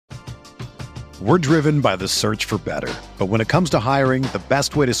We're driven by the search for better. But when it comes to hiring, the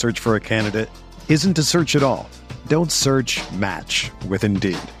best way to search for a candidate isn't to search at all. Don't search, match with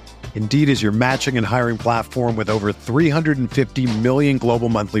Indeed. Indeed is your matching and hiring platform with over 350 million global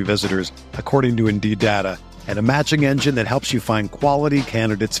monthly visitors, according to Indeed data, and a matching engine that helps you find quality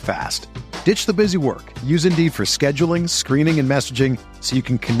candidates fast. Ditch the busy work. Use Indeed for scheduling, screening, and messaging so you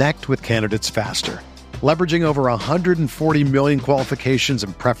can connect with candidates faster. Leveraging over 140 million qualifications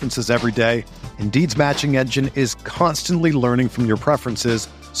and preferences every day, Indeed's matching engine is constantly learning from your preferences,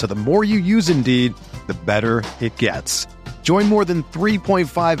 so the more you use Indeed, the better it gets. Join more than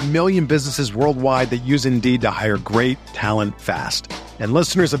 3.5 million businesses worldwide that use Indeed to hire great talent fast. And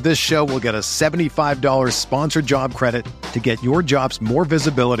listeners of this show will get a $75 sponsored job credit to get your jobs more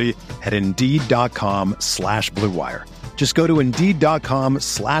visibility at Indeed.com/Blue Wire. Just go to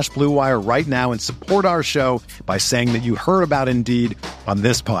Indeed.com/Blue Wire right now and support our show by saying that you heard about Indeed on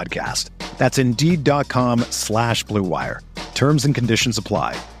this podcast. That's Indeed.com/Blue Wire. Terms and conditions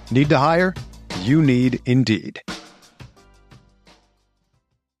apply. Need to hire? You need Indeed.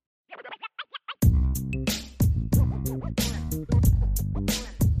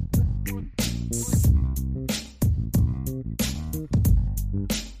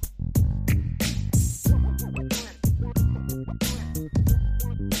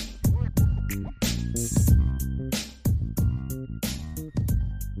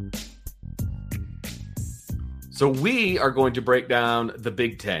 So we are going to break down the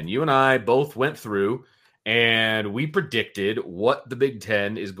Big Ten. You and I both went through and we predicted what the Big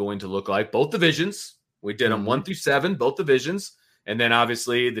Ten is going to look like. Both divisions. We did them 1 through 7, both divisions. And then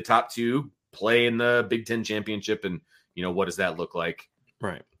obviously the top two play in the Big Ten championship. And, you know, what does that look like?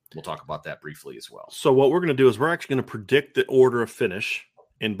 Right. We'll talk about that briefly as well. So what we're going to do is we're actually going to predict the order of finish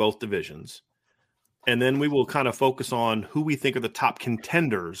in both divisions. And then we will kind of focus on who we think are the top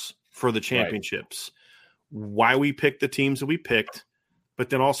contenders for the championships. Right. Why we picked the teams that we picked, but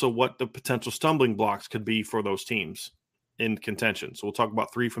then also what the potential stumbling blocks could be for those teams in contention. So we'll talk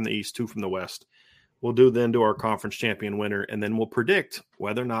about 3 from the East, 2 from the West. We'll do our conference champion winner, and then we'll predict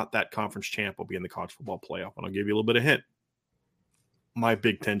whether or not that conference champ will be in the college football playoff. And I'll give you a little bit of hint. My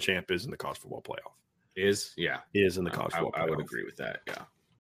Big Ten champ is in the college football playoff. Is in the college football playoff. I would agree with that, yeah.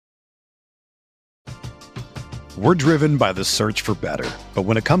 We're driven by the search for better. But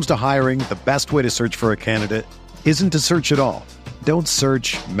when it comes to hiring, the best way to search for a candidate isn't to search at all. Don't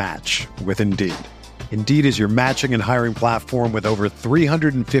search, match with Indeed. Indeed is your matching and hiring platform with over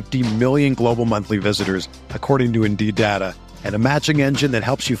 350 million global monthly visitors, according to Indeed data, and a matching engine that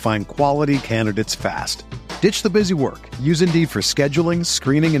helps you find quality candidates fast. Ditch the busy work. Use Indeed for scheduling,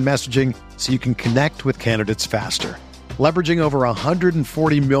 screening, and messaging so you can connect with candidates faster. Leveraging over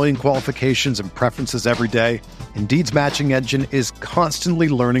 140 million qualifications and preferences every day, Indeed's matching engine is constantly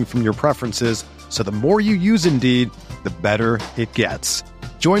learning from your preferences, so the more you use Indeed, the better it gets.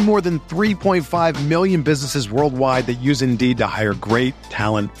 Join more than 3.5 million businesses worldwide that use Indeed to hire great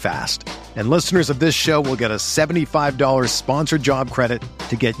talent fast. And listeners of this show will get a $75 sponsored job credit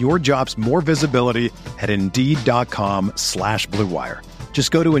to get your jobs more visibility at Indeed.com/Blue Wire.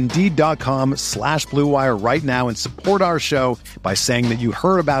 Just go to Indeed.com/Blue Wire right now and support our show by saying that you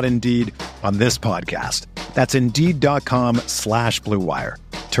heard about Indeed on this podcast. That's Indeed.com/Blue Wire.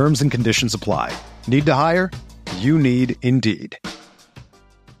 Terms and conditions apply. Need to hire? You need Indeed.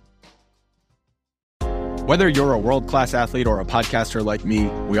 Whether you're a world-class athlete or a podcaster like me,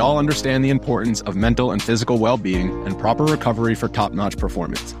 we all understand the importance of mental and physical well-being and proper recovery for top-notch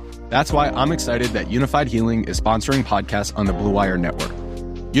performance. That's why I'm excited that Unified Healing is sponsoring podcasts on the Blue Wire Network.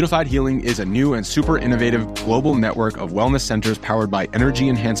 Unified Healing is a new and super innovative global network of wellness centers powered by Energy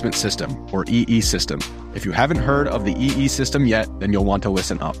Enhancement System, or EE System. If you haven't heard of the EE System yet, then you'll want to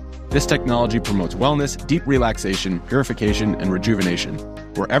listen up. This technology promotes wellness, deep relaxation, purification, and rejuvenation.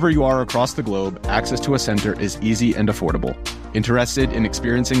 Wherever you are across the globe, access to a center is easy and affordable. Interested in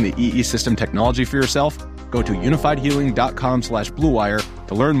experiencing the EE System technology for yourself? Go to unifiedhealing.com/Blue Wire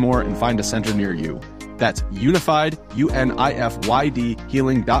to learn more and find a center near you. That's unified, UNIFYD,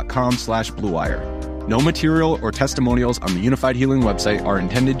 healing.com/Blue Wire. No material or testimonials on the Unified Healing website are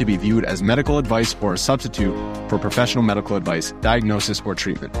intended to be viewed as medical advice or a substitute for professional medical advice, diagnosis, or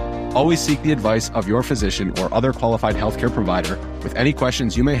treatment. Always seek the advice of your physician or other qualified healthcare provider with any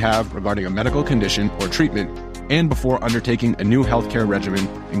questions you may have regarding a medical condition or treatment and before undertaking a new healthcare regimen,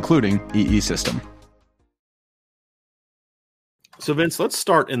 including EE System. So, Vince, let's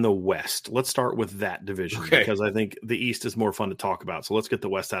start in the West. Let's start with that division because I think the East is more fun to talk about. So let's get the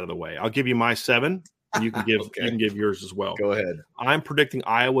West out of the way. I'll give you my 7, and you can give you can give yours as well. Go ahead. I'm predicting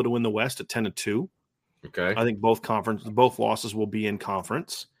Iowa to win the West at 10-2. Okay. I think both losses will be in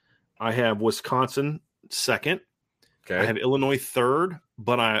conference. I have Wisconsin second. Okay. I have Illinois third,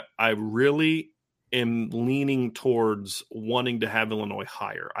 but I really am leaning towards wanting to have Illinois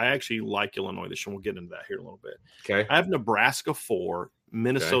higher. I actually like Illinois this year. We'll get into that here in a little bit. Okay. I have Nebraska 4,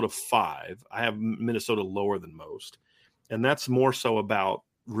 Minnesota 5. I have Minnesota lower than most. And that's more so about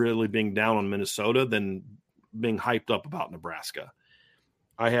really being down on Minnesota than being hyped up about Nebraska.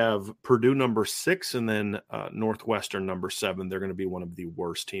 I have Purdue number 6 and then Northwestern number 7. They're going to be one of the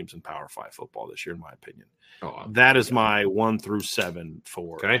worst teams in Power 5 football this year, in my opinion. That is my 1 through 7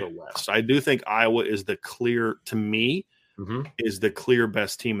 for the West. I do think Iowa is the clear, to me, is the clear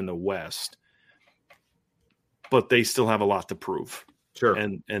best team in the West, but they still have a lot to prove. Sure.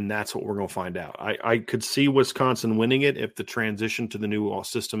 And that's what we're going to find out. I could see Wisconsin winning it if the transition to the new all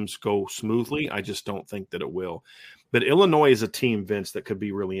systems go smoothly. I just don't think that it will. But Illinois is a team, Vince, that could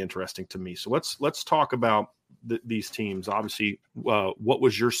be really interesting to me. So let's talk about these teams. Obviously, what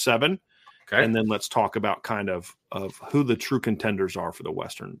was your 7? Okay. And then let's talk about kind of who the true contenders are for the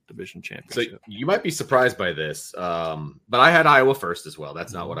Western Division Championship. So you might be surprised by this, but I had Iowa first as well.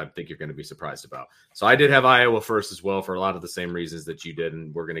 That's not what I think you're going to be surprised about. So I did have Iowa first as well for a lot of the same reasons that you did,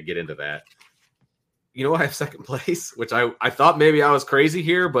 and we're going to get into that. You know, I have second place, which I thought maybe I was crazy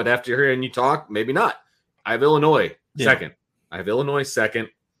here, but after hearing you talk, maybe not. I have Illinois second. I have Illinois second.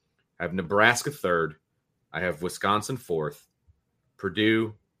 I have Nebraska third. I have Wisconsin fourth.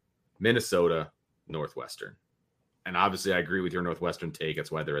 Purdue, Minnesota, Northwestern. And obviously I agree with your Northwestern take.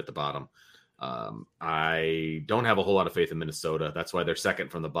 That's why they're at the bottom. I don't have a whole lot of faith in Minnesota. That's why they're second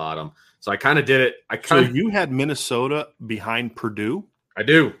from the bottom. So I kind of did it. So you had Minnesota behind Purdue? I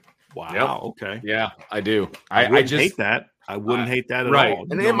do. Wow. Yep. Okay. Yeah, I do. I just hate that. I wouldn't hate that at all.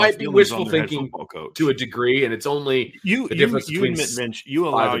 And it might be wishful thinking to a degree, and it's only the difference between Vince, you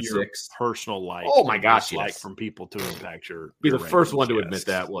allow your personal life. Oh my gosh, like from people to impact your. Be the first one to admit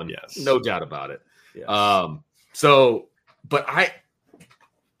that one. Yes, no doubt about it. Yes. But I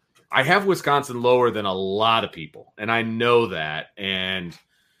have Wisconsin lower than a lot of people, and I know that, and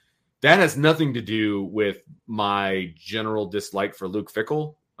that has nothing to do with my general dislike for Luke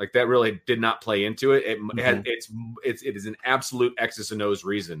Fickell. Like that really did not play into it. It is an absolute X's and O's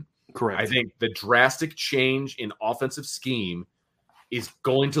reason. Correct. I think the drastic change in offensive scheme is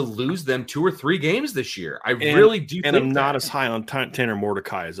going to lose them 2 or 3 games this year. I really do. And I'm not as high on Tanner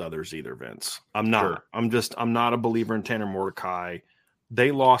Mordecai as others either, Vince. I'm not. Sure. I'm not a believer in Tanner Mordecai. They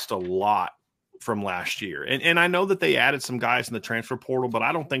lost a lot from last year. And I know that they added some guys in the transfer portal, but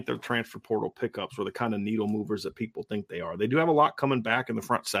I don't think their transfer portal pickups were the kind of needle movers that people think they are. They do have a lot coming back in the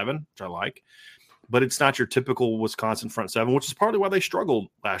front 7, which I like, but it's not your typical Wisconsin front 7, which is partly why they struggled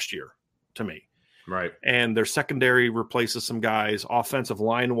last year to me. Right. And their secondary replaces some guys. Offensive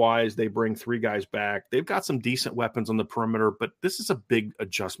line-wise, they bring 3 guys back. They've got some decent weapons on the perimeter, but this is a big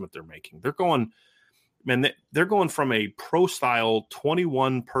adjustment they're making. They're going from a pro-style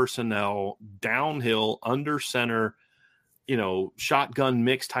 21 personnel, downhill, under center, shotgun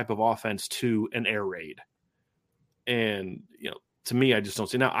mix type of offense to an air raid. And, to me, I just don't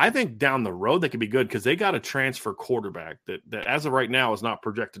see. Now, I think down the road they could be good because they got a transfer quarterback that as of right now is not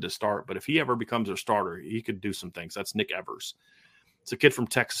projected to start. But if he ever becomes a starter, he could do some things. That's Nick Evers. It's a kid from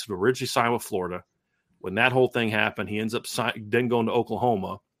Texas who originally signed with Florida. When that whole thing happened, he ends up then going to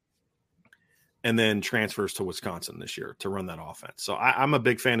Oklahoma and then transfers to Wisconsin this year to run that offense. So I'm a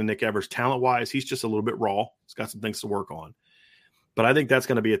big fan of Nick Evers. Talent-wise, he's just a little bit raw. He's got some things to work on. But I think that's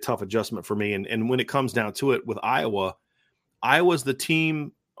going to be a tough adjustment for me. And when it comes down to it with Iowa's the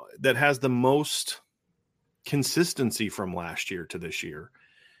team that has the most consistency from last year to this year.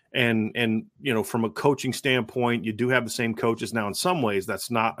 And from a coaching standpoint, you do have the same coaches now. In some ways,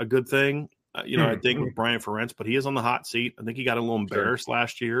 that's not a good thing. I think with Brian Ferentz, but he is on the hot seat. I think he got a little embarrassed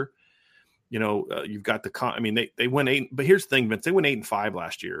last year. You've got they went 8, but here's the thing, Vince, they went 8-5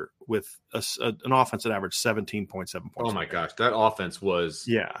 last year with an offense that averaged 17.7 points. Oh my gosh. That offense was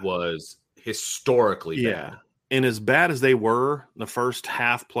historically bad. And as bad as they were the first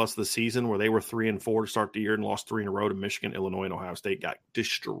half plus the season where they were 3-4 to start the year and lost 3 in a row to Michigan, Illinois, and Ohio State, got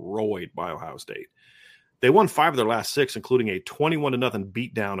destroyed by Ohio State. They won 5 of their last 6, including a 21-0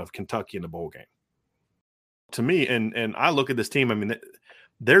 beatdown of Kentucky in the bowl game. To me, and I look at this team,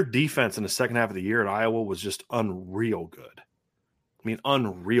 their defense in the second half of the year at Iowa was just unreal good.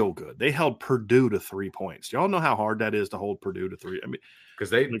 Unreal good. They held Purdue to 3 points. Do y'all know how hard that is to hold Purdue to 3? Because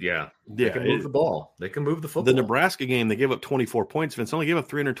they can move the ball. They can move the football. The Nebraska game, they gave up 24 points. Vince only gave up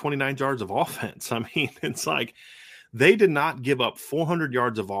 329 yards of offense. It's like they did not give up 400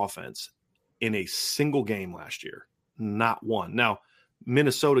 yards of offense in a single game last year. Not one. Now,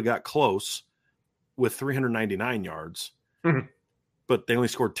 Minnesota got close with 399 yards. Mm-hmm. but they only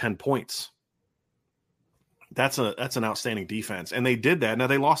scored 10 points. That's an outstanding defense. And they did that. Now,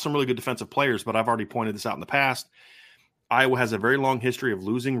 they lost some really good defensive players, but I've already pointed this out in the past. Iowa has a very long history of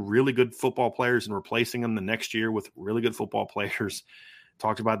losing really good football players and replacing them the next year with really good football players.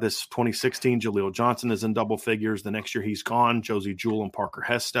 Talked about this 2016. Jaleel Johnson is in double figures. The next year he's gone. Josie Jewell and Parker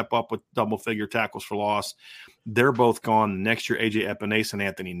Hess step up with double-figure tackles for loss. They're both gone. The next year, A.J. Epinesa and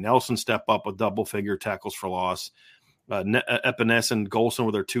Anthony Nelson step up with double-figure tackles for loss. Epinesa and Golson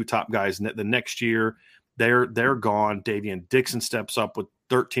were their two top guys. The next year, they're gone. Davian Dixon steps up with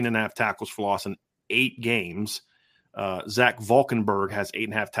 13.5 tackles for loss in 8 games. Zach Valkenburg has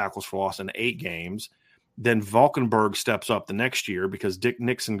 8.5 tackles for loss in 8 games. Then Valkenburg steps up the next year because Dick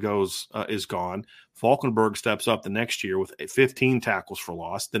Nixon is gone. Valkenburg steps up the next year with 15 tackles for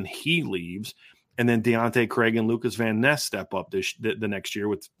loss. Then he leaves. And then Deontay Craig and Lucas Van Ness step up the next year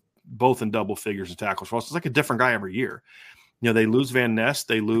with both in double figures of tackles for loss. It's like a different guy every year. They lose Van Ness.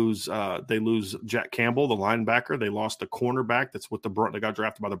 They lose Jack Campbell, the linebacker. They lost the cornerback. That's what they got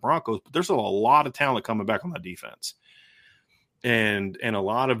drafted by the Broncos. But there's a lot of talent coming back on that defense. And a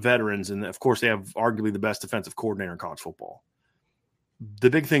lot of veterans. And, of course, they have arguably the best defensive coordinator in college football.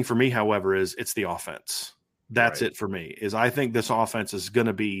 The big thing for me, however, is it's the offense. That's right. It for me, is I think this offense is going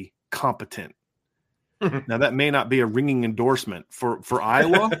to be competent. Now, that may not be a ringing endorsement for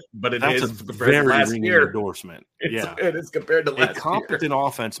Iowa, but that's is a very ringing endorsement. It is compared to last year. A competent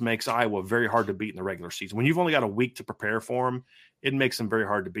offense makes Iowa very hard to beat in the regular season. When you've only got a week to prepare for them, it makes them very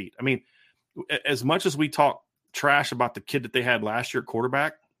hard to beat. I mean, as much as we talk trash about the kid that they had last year at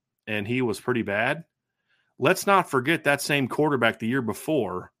quarterback, and he was pretty bad, let's not forget that same quarterback the year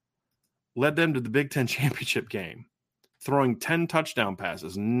before led them to the Big Ten championship game, throwing 10 touchdown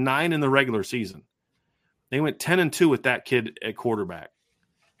passes, 9 in the regular season. They went 10-2 with that kid at quarterback.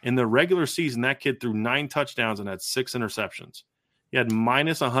 In the regular season, that kid threw 9 touchdowns and had 6 interceptions. He had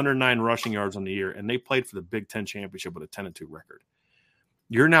minus 109 rushing yards on the year, and they played for the Big Ten championship with a 10-2 record.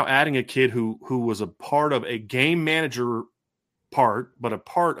 You're now adding a kid who was a part of a game manager part, but a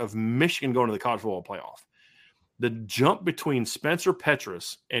part of Michigan going to the college football playoff. The jump between Spencer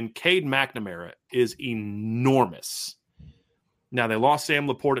Petras and Cade McNamara is enormous. Now, they lost Sam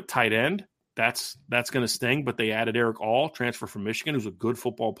Laporte at tight end. That's going to sting, but they added Eric All, transfer from Michigan, who's a good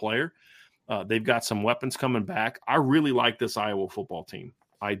football player. They've got some weapons coming back. I really like this Iowa football team.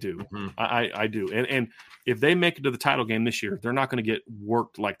 I do. Mm-hmm. I do. And if they make it to the title game this year, they're not going to get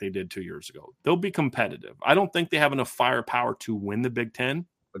worked like they did 2 years ago. They'll be competitive. I don't think they have enough firepower to win the Big Ten.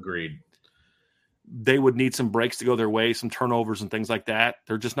 Agreed. They would need some breaks to go their way, some turnovers and things like that.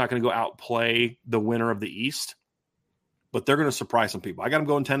 They're just not going to go outplay the winner of the East, but they're going to surprise some people. I got them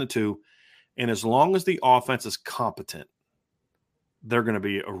going 10-2. And as long as the offense is competent, they're going to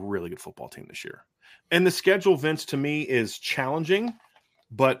be a really good football team this year. And the schedule, Vince, to me is challenging,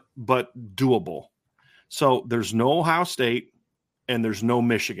 but doable. So there's no Ohio State and there's no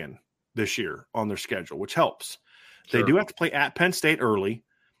Michigan this year on their schedule, which helps. Sure. They do have to play at Penn State early.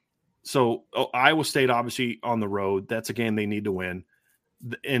 So Iowa State, obviously, on the road. That's a game they need to win.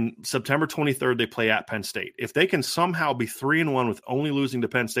 In September 23rd, they play at Penn State. If they can somehow be 3-1 with only losing to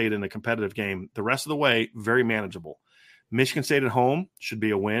Penn State in a competitive game, the rest of the way, very manageable. Michigan State at home should be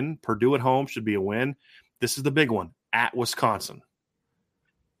a win. Purdue at home should be a win. This is the big one, at Wisconsin.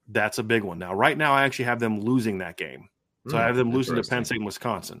 That's a big one. Now, right now, I actually have them losing that game. So I have them losing to Penn State and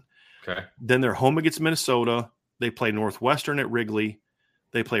Wisconsin. Okay. Then they're home against Minnesota. They play Northwestern at Wrigley.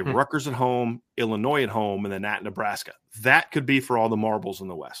 They play Rutgers at home, Illinois at home, and then at Nebraska. That could be for all the marbles in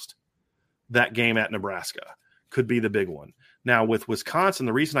the West. That game at Nebraska could be the big one. Now, with Wisconsin,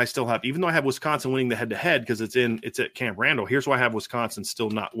 the reason I still have, even though I have Wisconsin winning the head-to-head because it's at Camp Randall, here's why I have Wisconsin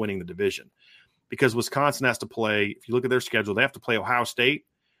still not winning the division. Because Wisconsin has to play, if you look at their schedule, they have to play Ohio State.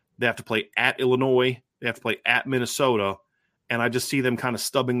 They have to play at Illinois. They have to play at Minnesota. And I just see them kind of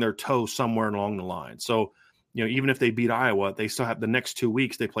stubbing their toe somewhere along the line. So, even if they beat Iowa, they still have the next 2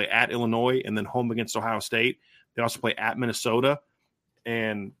 weeks. They play at Illinois and then home against Ohio State. They also play at Minnesota,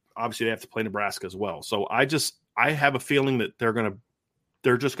 and obviously they have to play Nebraska as well. So I have a feeling that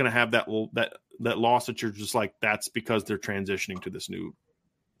they're just gonna have that loss that you're just like, that's because they're transitioning to this new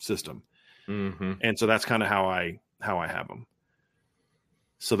system, and so that's kind of how I have them.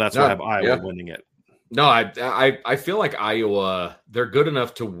 So that's why I have Iowa winning it. No, I feel like Iowa, they're good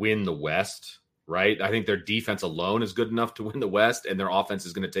enough to win the West. Right. I think their defense alone is good enough to win the West, and their offense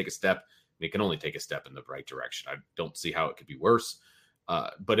is going to take a step. It can only take a step in the right direction. I don't see how it could be worse.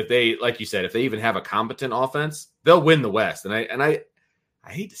 But if they, like you said, if they even have a competent offense, they'll win the West. And I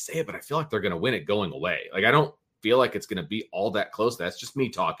hate to say it, but I feel like they're going to win it going away. Like, I don't feel like it's going to be all that close. That's just me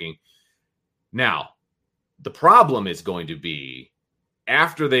talking. Now, the problem is going to be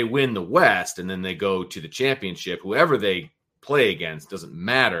after they win the West and then they go to the championship, whoever they play against doesn't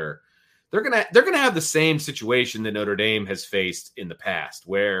matter. They're gonna have the same situation that Notre Dame has faced in the past,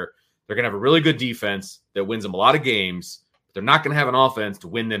 where they're gonna have a really good defense that wins them a lot of games, but they're not gonna have an offense to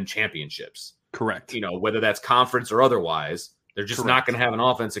win them championships. Correct. Whether that's conference or otherwise, they're just not going to have an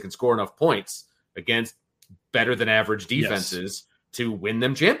offense that can score enough points against better than average defenses to win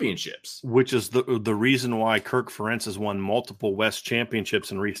them championships. Which is the reason why Kirk Ferentz has won multiple West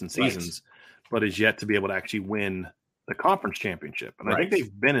championships in recent seasons, but is yet to be able to actually win the conference championship. And I think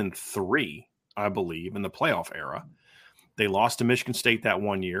they've been in 3, I believe, in the playoff era. They lost to Michigan State that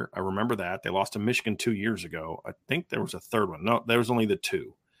one year. I remember that. They lost to Michigan 2 years ago. I think there was a third one. No, there was only the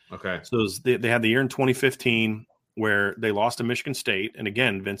 2. Okay. So they had the year in 2015 where they lost to Michigan State. And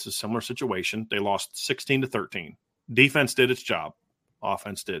again, Vince's similar situation. They lost 16-13. Defense did its job.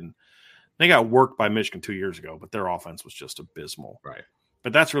 Offense didn't. They got worked by Michigan 2 years ago, but their offense was just abysmal. Right.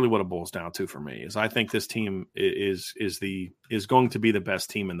 But that's really what it boils down to for me, is I think this team is going to be the best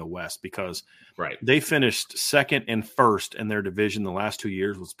team in the West, because they finished second and first in their division the last 2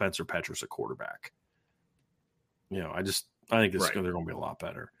 years with Spencer Petras at quarterback. I think they're going to be a lot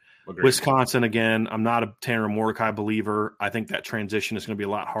better. Agreed. Wisconsin, again, I'm not a Tanner Mordecai believer. I think that transition is going to be a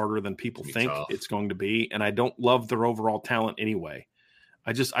lot harder than people think it's going to be. And I don't love their overall talent anyway.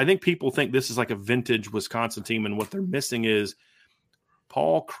 I think people think this is like a vintage Wisconsin team, and what they're missing is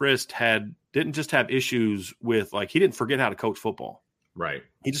Paul Chryst didn't just have issues with, he didn't forget how to coach football. Right.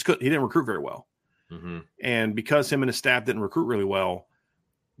 He didn't recruit very well. Mm-hmm. And because him and his staff didn't recruit really well,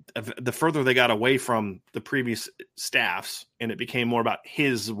 the further they got away from the previous staffs and it became more about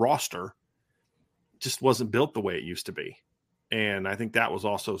his roster, just wasn't built the way it used to be. And I think that was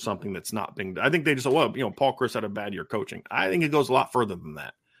also something that's not being – I think they just said, Paul Chryst had a bad year coaching. I think it goes a lot further than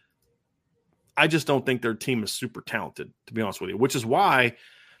that. I just don't think their team is super talented, to be honest with you, which is why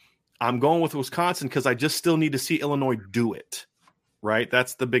I'm going with Wisconsin, because I just still need to see Illinois do it, right?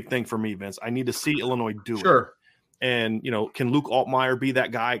 That's the big thing for me, Vince. I need to see Illinois do it. Sure. And, can Luke Altmaier be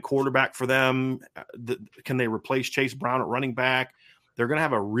that guy at quarterback for them? Can they replace Chase Brown at running back? They're going to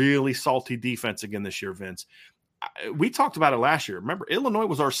have a really salty defense again this year, Vince. We talked about it last year. Remember, Illinois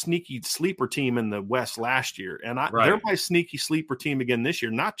was our sneaky sleeper team in the West last year. And they're my sneaky sleeper team again this year.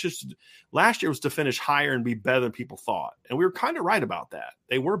 Not just last year was to finish higher and be better than people thought. And we were kind of right about that.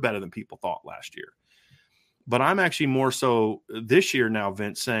 They were better than people thought last year. But I'm actually more so this year now,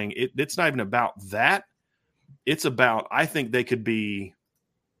 Vince, saying it's not even about that. It's about, I think they could be,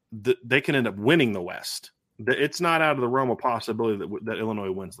 they can end up winning the West. It's not out of the realm of possibility that Illinois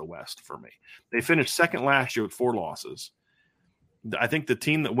wins the West for me. They finished second last year with 4 losses. I think the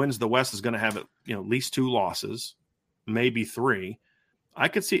team that wins the West is going to have at least 2 losses, maybe 3. I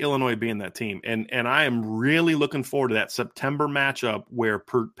could see Illinois being that team. And I am really looking forward to that September matchup where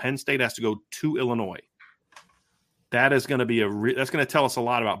Penn State has to go to Illinois. That is going to be that's going to tell us a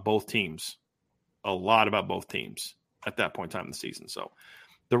lot about both teams. A lot about both teams at that point in time in the season. So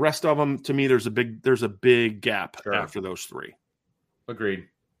the rest of them, to me, there's a big gap after those 3. Agreed.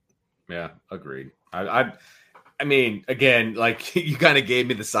 Yeah, agreed. I mean, again, you kind of gave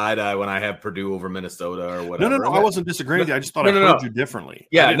me the side eye when I had Purdue over Minnesota or whatever. No. I wasn't disagreeing with you. I just thought I heard you differently.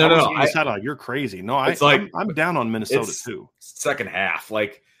 Yeah, You're crazy. No, I'm down on Minnesota too. Second half,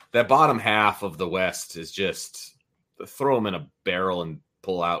 that bottom half of the West is just throw them in a barrel and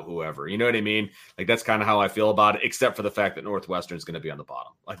pull out whoever. You know what I mean? That's kind of how I feel about it, except for the fact that Northwestern is going to be on the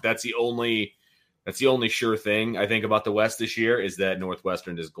bottom. That's the only sure thing I think about the West this year, is that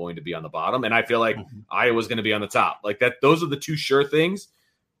Northwestern is going to be on the bottom. And I feel like Iowa's going to be on the top. Those are the 2 sure things.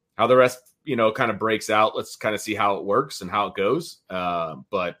 How the rest, kind of breaks out. Let's kind of see how it works and how it goes.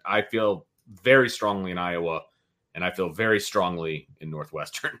 But I feel very strongly in Iowa, and I feel very strongly in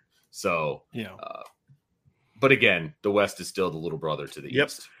Northwestern. So, but again, the West is still the little brother to the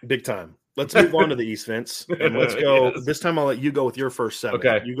East. Big time. Let's move on to the East, Vince. And let's go. Yes. This time I'll let you go with your first 7.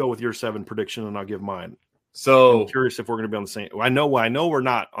 Okay. You go with your 7 prediction, and I'll give mine. So I'm curious if we're going to be on the same. I know we're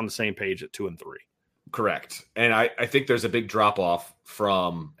not on the same page at 2 and 3. Correct. And I think there's a big drop off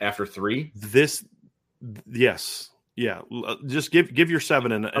from after 3. Yes. Yeah. Just give your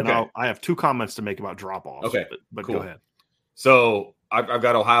 7, and okay. I have 2 comments to make about drop offs. Okay. But cool. Go ahead. So I've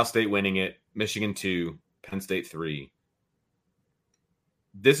got Ohio State winning it, Michigan 2, Penn State 3.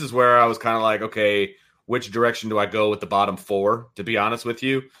 This is where I was kind of like, okay, which direction do I go with the bottom 4? To be honest with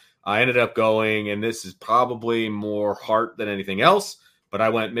you, I ended up going, and this is probably more heart than anything else, but I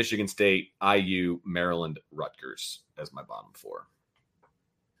went Michigan State, IU, Maryland, Rutgers as my bottom 4.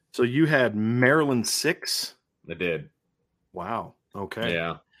 So you had Maryland 6? I did. Wow. Okay.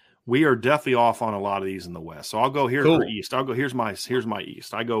 Yeah. We are definitely off on a lot of these in the West. So I'll go here for East. Here's my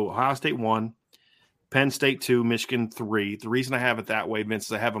East. I go Ohio State 1, Penn State 2, Michigan 3. The reason I have it that way, Vince,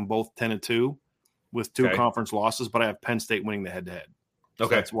 is I have them both 10-2 with 2 conference losses, but I have Penn State winning the head-to-head. So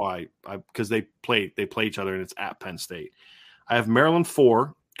that's why, because they play each other, and it's at Penn State. I have Maryland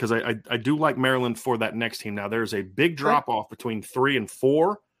 4 because I do like Maryland for that next team. Now there's a big drop off between 3 and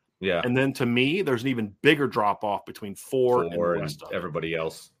 4. Yeah. And then to me, there's an even bigger drop off between 4 and the rest of everybody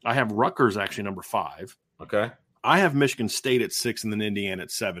else. I have Rutgers actually number 5. Okay. I have Michigan State at 6 and then Indiana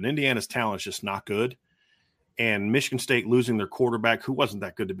at 7. Indiana's talent is just not good. And Michigan State losing their quarterback, who wasn't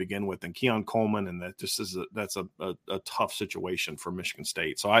that good to begin with, and Keon Coleman, and that's a tough situation for Michigan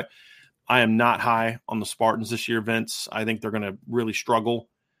State. So I am not high on the Spartans this year, Vince. I think they're going to really struggle.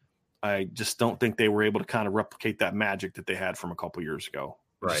 I just don't think they were able to kind of replicate that magic that they had from a couple years ago.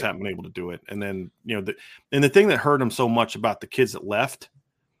 Right. Just haven't been able to do it. And then, the thing that hurt them so much about the kids that left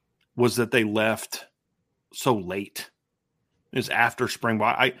was that they left so late. It was after spring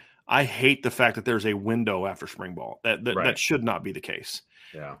ball. I hate the fact that there's a window after spring ball. That should not be the case.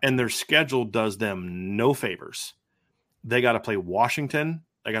 Yeah. And their schedule does them no favors. They got to play Washington.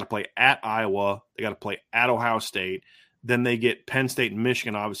 They got to play at Iowa. They got to play at Ohio State. Then they get Penn State and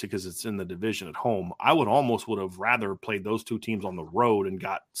Michigan, obviously, because it's in the division at home. I would have rather played those 2 teams on the road and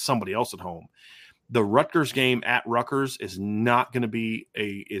got somebody else at home. The Rutgers game at Rutgers is not going to be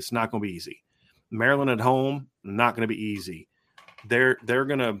it's not going to be easy. Maryland at home, not going to be easy. They're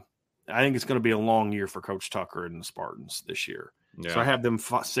going to, I think it's going to be a long year for Coach Tucker and the Spartans this year. Yeah. So I have them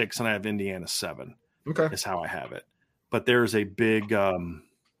 6 and I have Indiana 7. Okay. Is how I have it. But there's a big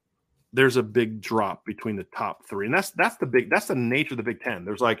drop between the top 3. And that's the nature of the Big Ten.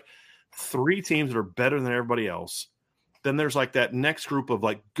 There's like 3 teams that are better than everybody else. Then there's like that next group of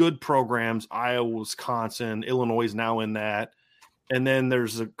like good programs, Iowa, Wisconsin, Illinois is now in that. And then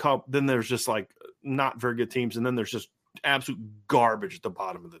there's there's just like not very good teams. And then there's just absolute garbage at the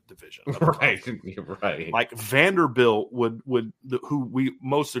bottom of the division. Right. Like Vanderbilt who we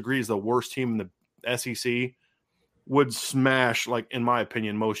most agree is the worst team in the SEC, would smash, like, in my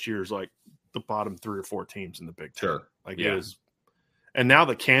opinion, most years, like the bottom 3 or 4 teams in the Big Ten. Sure. Like it is. And now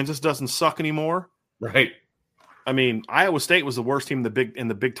that Kansas doesn't suck anymore. Right. I mean, Iowa State was the worst team in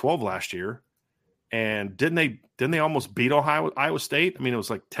the Big 12 last year. And didn't they almost beat Iowa State? I mean, it was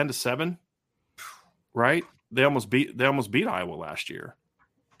like 10-7, right? They almost beat Iowa last year,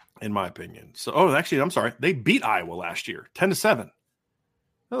 in my opinion. So, actually, I'm sorry. They beat Iowa last year, 10-7.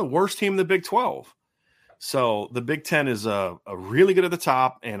 They're the worst team in the Big 12. So the Big Ten is a really good at the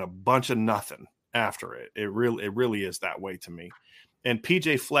top and a bunch of nothing after it. It really is that way to me. And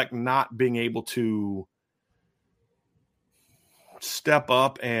PJ Fleck not being able to step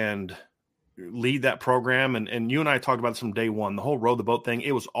up and lead that program. And you and I talked about this from day one, the whole row the boat thing.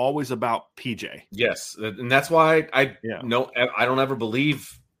 It was always about PJ. Yes. And that's why I don't ever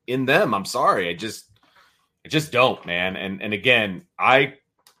believe in them. I'm sorry. I just don't, man. And again, I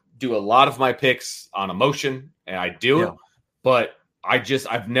do a lot of my picks on emotion, and I do it, but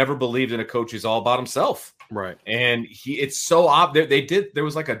I've never believed in a coach who's all about himself. Right. And it's so obvious. There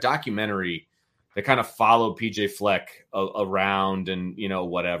was like a documentary that kind of followed PJ Fleck around and,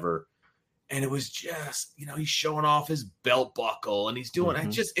 whatever. And it was just, he's showing off his belt buckle and he's doing,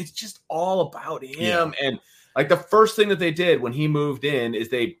 it's just all about him. Yeah. And like the first thing that they did when he moved in is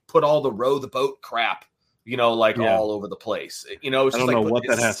they put all the row the boat crap, all over the place. It's I don't know what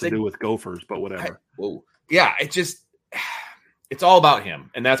that has to do with Gophers, but whatever. It's all about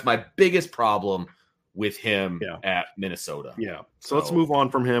him. And that's my biggest problem with him at Minnesota. Yeah. So let's move on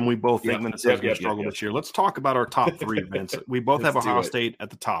from him. We both think Minnesota's going to struggle this year. Let's talk about our top 3, Vince. We both have Ohio State at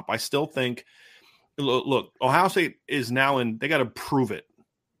the top. I still think, look, Ohio State is now they got to prove it.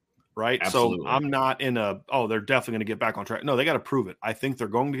 Right. Absolutely. So I'm not in they're definitely going to get back on track. No, they got to prove it. I think they're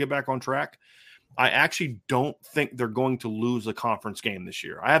going to get back on track. I actually don't think they're going to lose a conference game this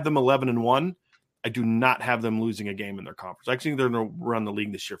year. I have them 11-1. I do not have them losing a game in their conference. I think they're going to run the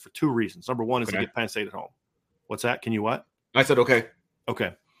league this year for 2 reasons. Number 1 is to get Penn State at home. What's that? Can you what? I said okay.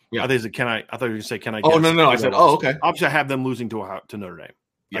 Okay. Yeah. I thought you were going to say, can I? Oh, no. I said, okay. Obviously, I have them losing to Notre Dame.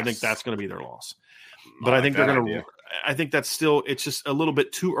 Yes. I think that's going to be their loss. But I think they're going to – I think that's still – it's just a little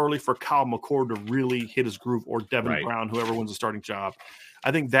bit too early for Kyle McCord to really hit his groove, or Devin Brown, whoever wins the starting job.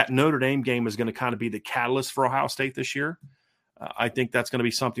 I think that Notre Dame game is going to kind of be the catalyst for Ohio State this year. I think that's going to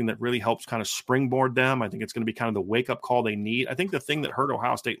be something that really helps kind of springboard them. I think it's going to be kind of the wake-up call they need. I think the thing that hurt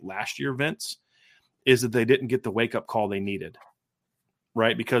Ohio State last year, Vince, is that they didn't get the wake-up call they needed,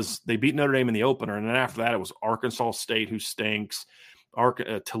 right? Because they beat Notre Dame in the opener, and then after that it was Arkansas State, who stinks,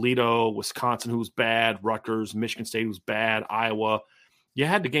 Toledo, Wisconsin, who was bad, Rutgers, Michigan State, who was bad, Iowa. You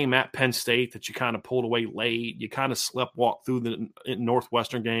had the game at Penn State that you kind of pulled away late. You kind of sleptwalked through the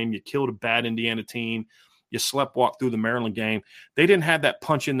Northwestern game. You killed a bad Indiana team. You sleptwalked through the Maryland game. They didn't have that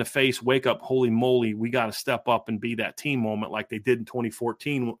punch in the face, wake up, holy moly, we got to step up and be that team moment like they did in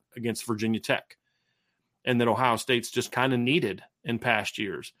 2014 against Virginia Tech, and that Ohio State's just kind of needed in past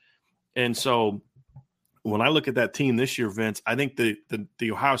years. And so when I look at that team this year, Vince, I think the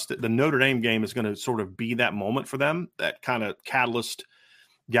Ohio State, the Notre Dame game is going to sort of be that moment for them, that kind of catalyst,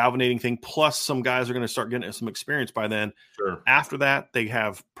 galvanating thing. Plus, some guys are going to start getting some experience by then. Sure. After that, they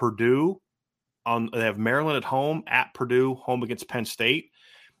have Purdue. They have Maryland at home, at Purdue, home against Penn State.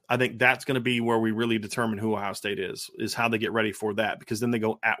 I think that's going to be where we really determine who Ohio State is how they get ready for that, because then they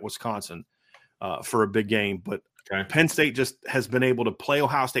go at Wisconsin for a big game. But Penn State just has been able to play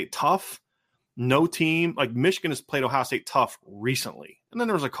Ohio State tough. No team like Michigan has played Ohio State tough recently. And then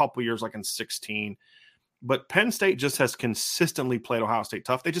there was a couple years like in 2016. But Penn State just has consistently played Ohio State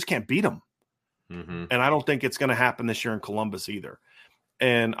tough. They just can't beat them. Mm-hmm. And I don't think it's going to happen this year in Columbus either.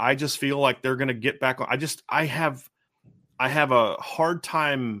 And I just feel like they're going to get back on. I have a hard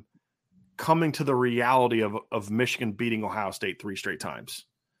time coming to the reality of Michigan beating Ohio State 3 straight times.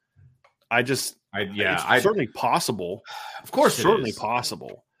 It's certainly possible. Of course, certainly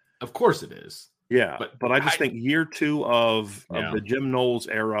possible. Of course it is. Yeah, but I just think year 2 of the Jim Knowles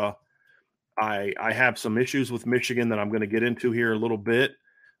era, I have some issues with Michigan that I'm going to get into here a little bit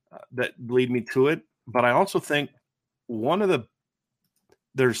that lead me to it. But I also think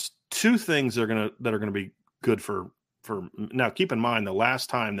there's 2 things that are going to be good for now. Keep in mind the last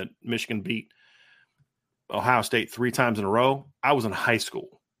time that Michigan beat Ohio State 3 times in a row, I was in high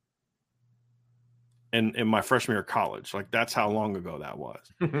school and in my freshman year of college. Like, that's how long ago that was.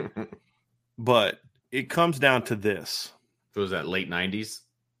 But it comes down to this. So was that late 90s?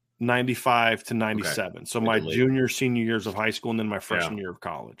 95 to 97. Okay. So my junior, senior years of high school, and then my freshman year of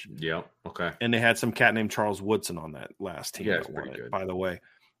college. Yeah. Okay. And they had some cat named Charles Woodson on that last team. Yeah, it's pretty good, by the way.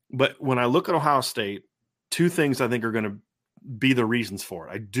 But when I look at Ohio State, 2 things I think are going to be the reasons for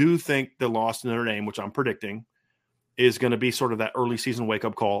it. I do think the loss to Notre Dame, which I'm predicting, is going to be sort of that early season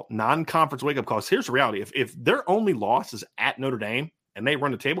wake-up call, non-conference wake-up call. Here's the reality. If their only loss is at Notre Dame and they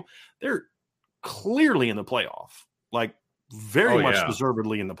run the table, they're clearly in the playoff. Like, very much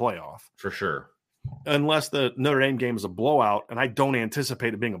deservedly in the playoff. For sure. Unless the Notre Dame game is a blowout, and I don't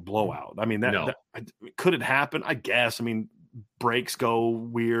anticipate it being a blowout. I mean, could it happen? I guess. I mean, breaks go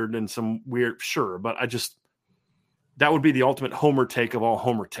weird and some weird, sure. But that would be the ultimate homer take of all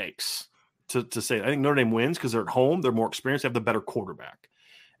homer takes to say. I think Notre Dame wins because they're at home. They're more experienced. They have the better quarterback.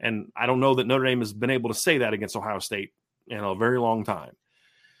 And I don't know that Notre Dame has been able to say that against Ohio State in a very long time.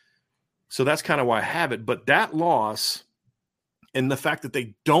 So that's kind of why I have it. But that loss and the fact that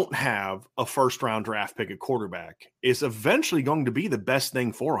they don't have a first-round draft pick at quarterback is eventually going to be the best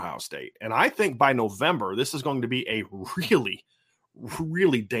thing for Ohio State. And I think by November, this is going to be a really,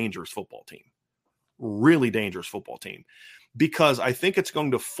 really dangerous football team. Really dangerous football team. Because I think it's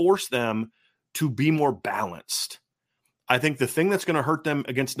going to force them to be more balanced. I think the thing that's going to hurt them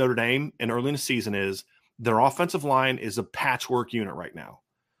against Notre Dame and early in the season is their offensive line is a patchwork unit right now.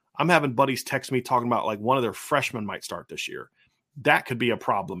 I'm having buddies text me talking about like one of their freshmen might start this year. That could be a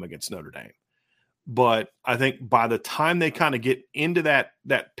problem against Notre Dame. But I think by the time they kind of get into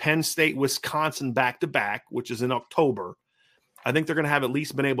that Penn State, Wisconsin back-to-back, which is in October, I think they're going to have at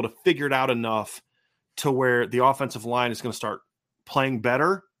least been able to figure it out enough to where the offensive line is going to start playing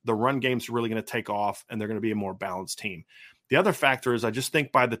better. The run game's really going to take off, and they're going to be a more balanced team. The other factor is I just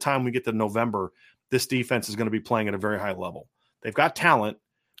think by the time we get to November, this defense is going to be playing at a very high level. They've got talent.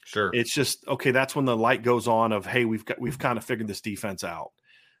 Sure. It's just, okay, that's when the light goes on of, hey, we've kind of figured this defense out.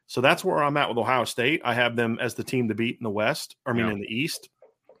 So that's where I'm at with Ohio State. I have them as the team to beat in the West, in the East.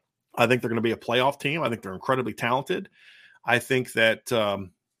 I think they're going to be a playoff team. I think they're incredibly talented. I think that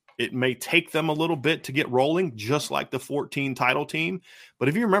it may take them a little bit to get rolling, just like the 2014 title team. But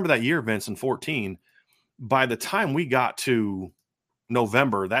if you remember that year, Vince, in 2014, by the time we got to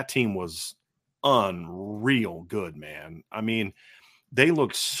November, that team was unreal good, man. I mean, they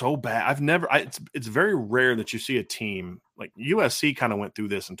look so bad. It's very rare that you see a team like USC kind of went through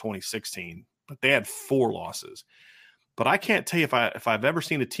this in 2016, but they had 4 losses. But I can't tell you if I've ever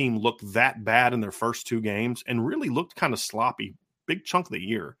seen a team look that bad in their first 2 games and really looked kind of sloppy, big chunk of the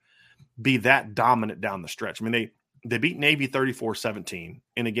year, be that dominant down the stretch. I mean, they beat Navy 34-17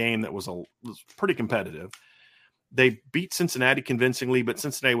 in a game that was pretty competitive. They beat Cincinnati convincingly, but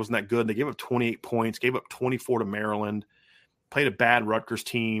Cincinnati wasn't that good. They gave up 28 points, gave up 24 to Maryland. Played a bad Rutgers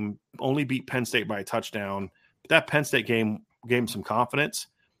team, only beat Penn State by a touchdown. But that Penn State game gave them some confidence.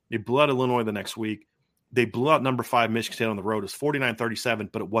 They blew out Illinois the next week. They blew out number 5 Michigan State on the road. It was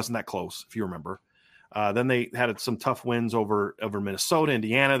 49-37, but it wasn't that close, if you remember. Then they had some tough wins over Minnesota,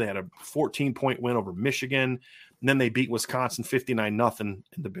 Indiana. They had a 14-point win over Michigan. And then they beat Wisconsin 59-0 in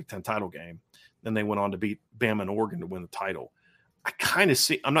the Big Ten title game. Then they went on to beat Bama and Oregon to win the title. I kind of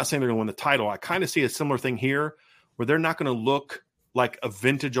see – I'm not saying they're going to win the title. I kind of see a similar thing here where they're not going to look like a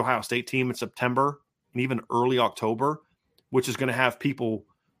vintage Ohio State team in September and even early October, which is going to have people,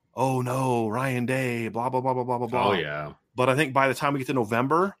 oh, no, Ryan Day, blah, blah, blah, blah, blah, blah, blah. Oh, yeah. But I think by the time we get to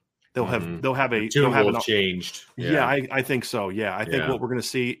November – They'll have changed. Yeah, I think so. Yeah, I think what we're going to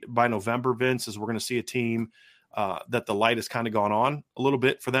see by November, Vince, is we're going to see a team that the light has kind of gone on a little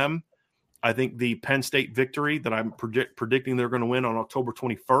bit for them. I think the Penn State victory that I'm predicting they're going to win on October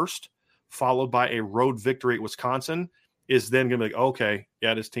 21st, followed by a road victory at Wisconsin, is then going to be like, okay,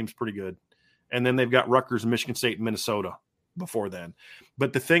 yeah, this team's pretty good. And then they've got Rutgers, Michigan State, and Minnesota before then.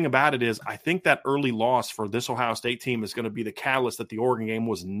 But the thing about it is, I think that early loss for this Ohio State team is going to be the catalyst that the Oregon game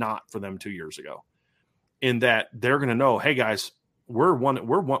was not for them 2 years ago. In that they're going to know, hey guys,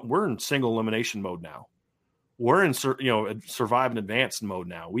 we're in single elimination mode now. We're in survive and advance mode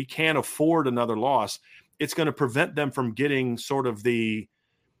now. We can't afford another loss. It's going to prevent them from getting sort of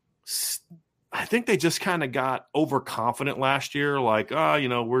I think they just kind of got overconfident last year, like,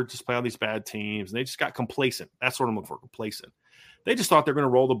 we're just playing all these bad teams. And they just got complacent. That's what I'm looking for, complacent. They just thought they're going to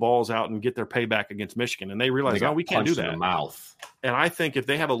roll the balls out and get their payback against Michigan. And they realized, we can't do that. In the mouth. And I think if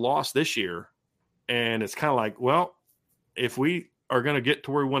they have a loss this year, and it's kind of like, well, if we are going to get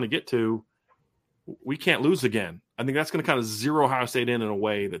to where we want to get to, we can't lose again. I think that's going to kind of zero Ohio State in a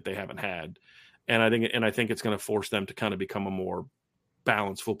way that they haven't had. And I think it's going to force them to kind of become a more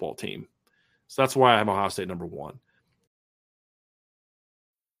balanced football team. So that's why I have Ohio State number 1.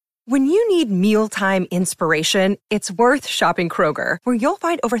 When you need mealtime inspiration, it's worth shopping Kroger, where you'll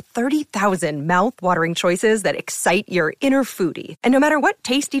find over 30,000 mouth-watering choices that excite your inner foodie. And no matter what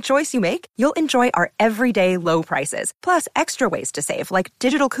tasty choice you make, you'll enjoy our everyday low prices, plus extra ways to save, like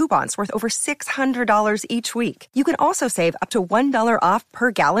digital coupons worth over $600 each week. You can also save up to $1 off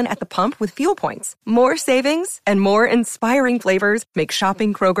per gallon at the pump with fuel points. More savings and more inspiring flavors make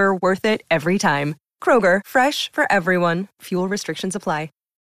shopping Kroger worth it every time. Kroger, fresh for everyone. Fuel restrictions apply.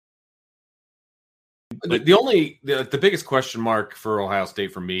 The biggest question mark for Ohio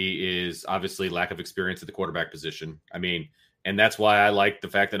State for me is obviously lack of experience at the quarterback position. I mean, and that's why I like the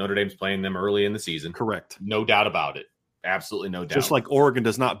fact that Notre Dame's playing them early in the season. Correct. No doubt about it. Absolutely no doubt. Just like Oregon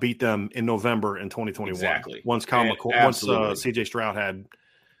does not beat them in November in 2021. Exactly. Once CJ Stroud had,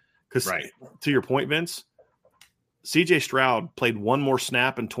 because to your point, Vince, CJ Stroud played one more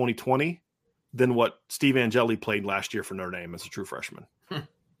snap in 2020 than what Steve Angeli played last year for Notre Dame as a true freshman.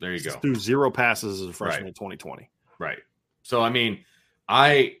 There you go. Threw 0 passes as a freshman in 2020. Right. So, I mean,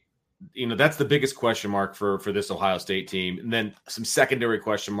 that's the biggest question mark for this Ohio State team. And then some secondary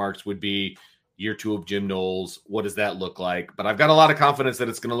question marks would be year 2 of Jim Knowles. What does that look like? But I've got a lot of confidence that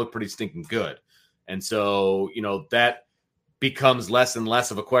it's going to look pretty stinking good. And so, that becomes less and less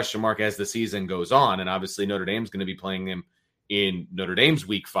of a question mark as the season goes on. And obviously Notre Dame's going to be playing them in Notre Dame's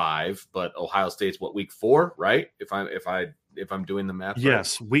week 5, but Ohio State's week 4, right? If I'm doing the math,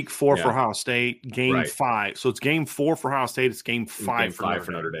 yes, right. Week 4 for Ohio State, game 5. So it's game 4 for Ohio State. It's game 5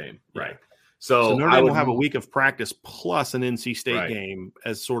 for Notre Dame. Right. Yeah. So Notre Dame will have a week of practice plus an NC State game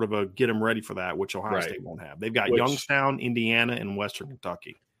as sort of a get them ready for that, which Ohio State won't have. They've got Youngstown, Indiana, and Western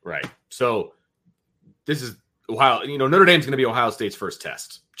Kentucky. Right. So this is Ohio. Notre Dame's going to be Ohio State's first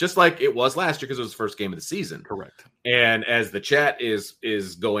test, just like it was last year because it was the first game of the season. Correct. And as the chat is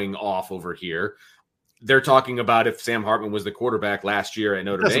going off over here, they're talking about if Sam Hartman was the quarterback last year at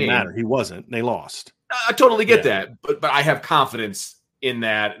Notre Dame. Doesn't matter. He wasn't. They lost. I totally get that, but I have confidence in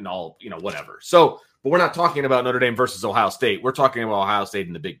that and all, whatever. So, but we're not talking about Notre Dame versus Ohio State. We're talking about Ohio State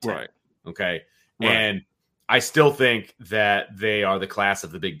in the Big Ten. Right. Okay. Right. And I still think that they are the class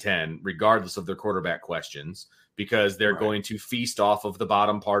of the Big Ten, regardless of their quarterback questions, because they're going to feast off of the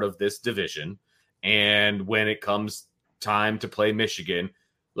bottom part of this division. And when it comes time to play Michigan,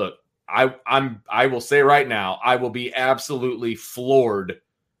 look, I will say right now, I will be absolutely floored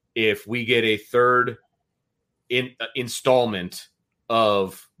if we get a third installment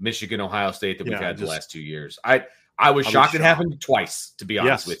of Michigan, Ohio State that we've had the last 2 years. I was shocked it happened twice, to be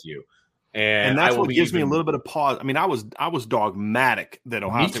honest with you. And that's what gives me a little bit of pause. I mean, I was dogmatic that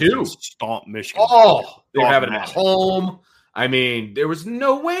Ohio State would stomp Michigan. Oh, they're having it at home. I mean, there was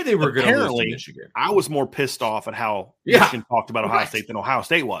no way they were going to lose to Michigan. I was more pissed off at how Michigan talked about Ohio State than Ohio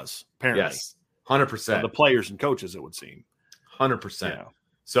State was, apparently. Yes, 100%. The players and coaches, it would seem. 100%. Yeah.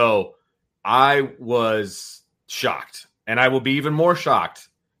 So I was shocked, and I will be even more shocked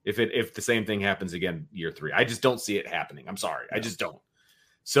if the same thing happens again year 3. I just don't see it happening. I'm sorry. I just don't.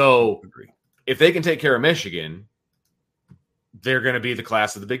 So if they can take care of Michigan, they're going to be the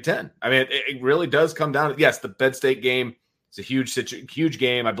class of the Big Ten. I mean, it really does come down to, yes, the Penn State game is a huge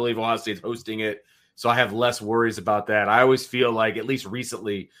game. I believe Ohio State's hosting it, so I have less worries about that. I always feel like, at least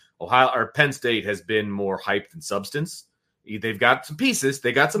recently, Penn State has been more hype than substance. They've got some pieces.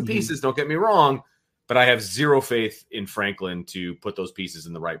 Don't get me wrong, but I have zero faith in Franklin to put those pieces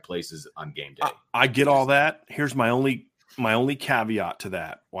in the right places on game day. I get all that. Here's my only caveat to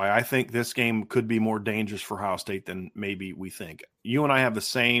that, why I think this game could be more dangerous for Ohio State than maybe we think. You and I have the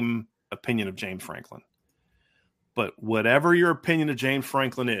same opinion of James Franklin. But whatever your opinion of James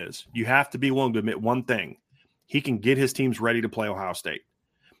Franklin is, you have to be willing to admit one thing. He can get his teams ready to play Ohio State.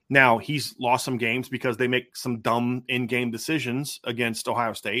 Now, he's lost some games because they make some dumb in-game decisions against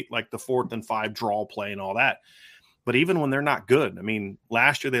Ohio State, like the 4th and 5 draw play and all that. But even when they're not good, I mean,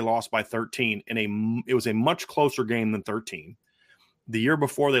 last year they lost by 13 it was a much closer game than 13. The year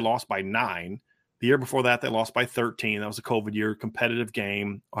before they lost by 9. The year before that, they lost by 13. That was a COVID year, competitive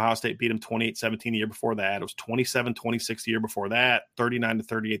game. Ohio State beat them 28-17 the year before that. It was 27-26 the year before that,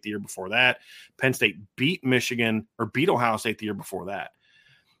 39-38 the year before that. Penn State beat Ohio State the year before that.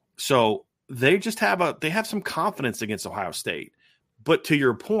 So they just have some confidence against Ohio State. But to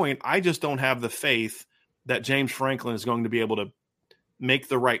your point, I just don't have the faith that James Franklin is going to be able to make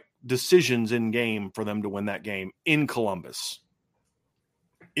the right decisions in game for them to win that game in Columbus.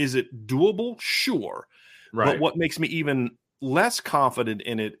 Is it doable? Sure. Right. But what makes me even less confident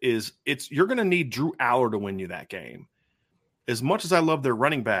in it is you're going to need Drew Aller to win you that game. As much as I love their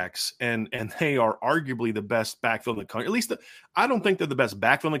running backs, and they are arguably the best backfield in the country, at least I don't think they're the best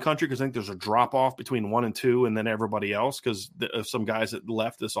backfield in the country, because I think there's a drop-off between 1 and 2 and then everybody else because of some guys that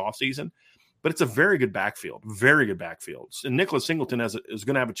left this offseason. But it's a very good backfield, very good backfield. And Nicholas Singleton is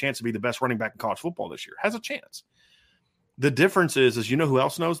going to have a chance to be the best running back in college football this year. Has a chance. The difference is you know who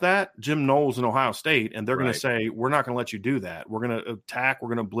else knows that? Jim Knowles in Ohio State, and they're going to say, we're not going to let you do that. We're going to attack. We're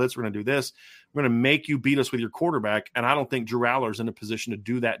going to blitz. We're going to do this. We're going to make you beat us with your quarterback, and I don't think Drew Aller is in a position to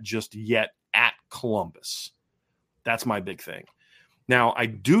do that just yet at Columbus. That's my big thing. Now, I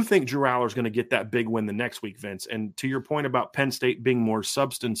do think Drew Aller is going to get that big win the next week, Vince. And to your point about Penn State being more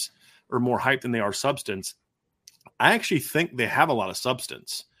substance or more hype than they are substance, I actually think they have a lot of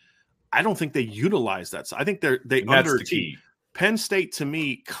substance. I don't think they utilize that. So I think they underachieve. Penn State, to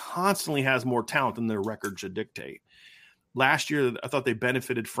me, constantly has more talent than their record should dictate. Last year, I thought they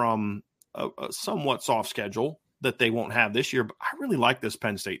benefited from a somewhat soft schedule that they won't have this year. But I really like this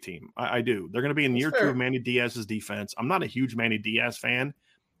Penn State team. I do. They're going to be in year 2 of Manny Diaz's defense. I'm not a huge Manny Diaz fan,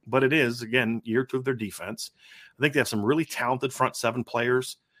 but it is, again, year 2 of their defense. I think they have some really talented front 7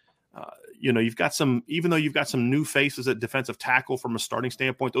 players. You've got some, even though you've got some new faces at defensive tackle from a starting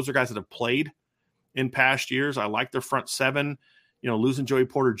standpoint, those are guys that have played in past years. I like their front 7. Losing Joey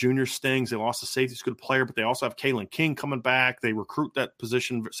Porter Jr. stings. They lost a safety, good player, but they also have Kalen King coming back. They recruit that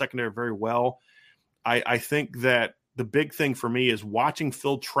position secondary very well. I think that the big thing for me is watching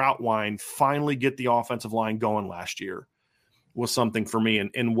Phil Troutwine finally get the offensive line going last year was something for me.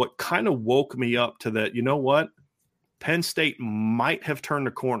 And what kind of woke me up to that, you know what? Penn State might have turned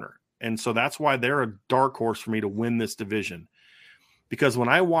the corner. And so that's why they're a dark horse for me to win this division. Because when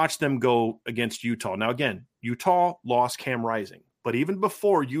I watched them go against Utah, now again, Utah lost Cam Rising. But even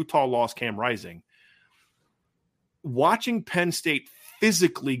before Utah lost Cam Rising, watching Penn State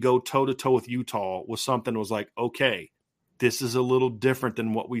physically go toe-to-toe with Utah was something that was like, okay, this is a little different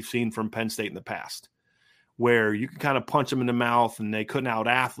than what we've seen from Penn State in the past, where you can kind of punch them in the mouth and they couldn't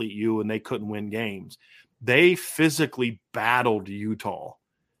out-athlete you and they couldn't win games. They physically battled Utah.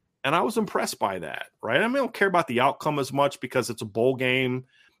 And I was impressed by that, right? I mean, I don't care about the outcome as much because it's a bowl game.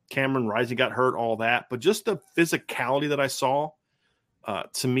 Cameron Rising got hurt, all that. But just the physicality that I saw,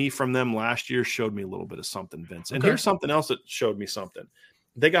 to me, from them last year showed me a little bit of something, Vince. And here's something else that showed me something.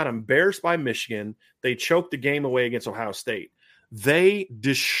 They got embarrassed by Michigan. They choked the game away against Ohio State. They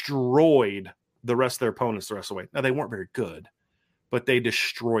destroyed the rest of their opponents the rest of the way. Now, they weren't very good, but they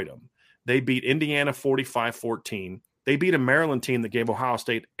destroyed them. They beat Indiana 45-14. They beat a Maryland team that gave Ohio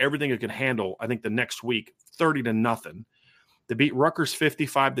State everything it could handle, I think, the next week, 30-0. They beat Rutgers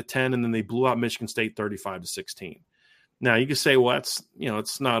 55-10, and then they blew out Michigan State 35-16. Now, you can say, well, that's,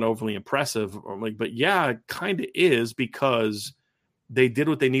 it's not overly impressive, but yeah, it kind of is, because they did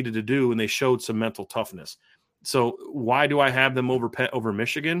what they needed to do and they showed some mental toughness. So why do I have them over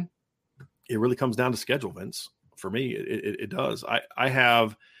Michigan? It really comes down to schedule, Vince. For me, it does. I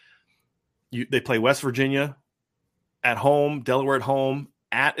have they play West Virginia at home, Delaware at home,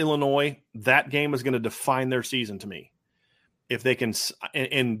 at Illinois. That game is going to define their season to me. if they can,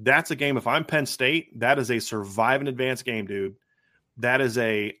 and that's a game. If I'm Penn State, that is a survive and advance game, dude. That is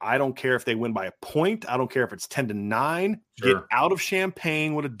I don't care if they win by a point. I don't care if it's 10-9. Sure. Get out of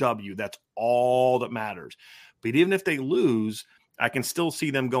Champaign with a W. That's all that matters. But even if they lose, I can still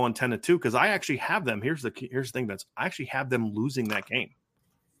see them going 10-2 because I actually have them. Here's the thing, Vince. I actually have them losing that game.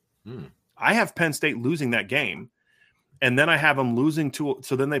 I have Penn State losing that game. And then I have them losing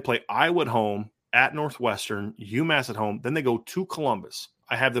so then they play Iowa at home, at Northwestern, UMass at home. Then they go to Columbus.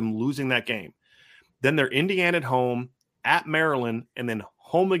 I have them losing that game. Then they're Indiana at home, at Maryland, and then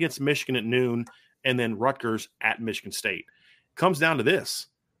home against Michigan at noon, and then Rutgers at Michigan State. Comes down to this.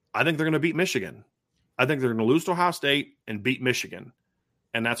 I think they're going to beat Michigan. I think they're going to lose to Ohio State and beat Michigan.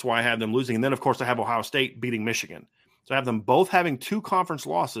 And that's why I have them losing. And then, of course, I have Ohio State beating Michigan. So I have them both having 2 conference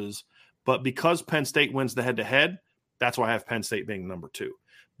losses, but because Penn State wins the head-to-head, that's why I have Penn State being number 2.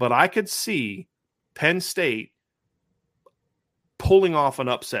 But I could see Penn State pulling off an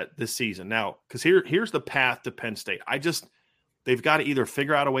upset this season. Now, because here's the path to Penn State. They've got to either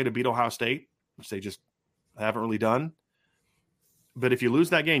figure out a way to beat Ohio State, which they just haven't really done. But if you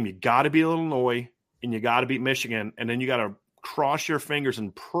lose that game, you got to beat Illinois and you got to beat Michigan. And then you got to cross your fingers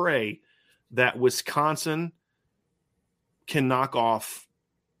and pray that Wisconsin can knock off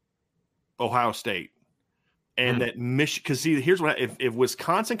Ohio State. And that Michigan, because see, here's what, if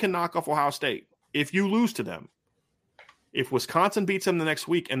Wisconsin can knock off Ohio State, if you lose to them, if Wisconsin beats them the next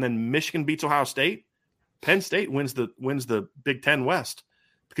week and then Michigan beats Ohio State, Penn State wins the Big Ten West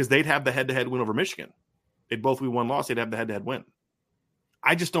because they'd have the head-to-head win over Michigan. They'd both be 1 loss. They'd have the head-to-head win.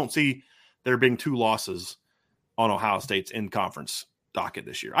 I just don't see there being 2 losses on Ohio State's in-conference docket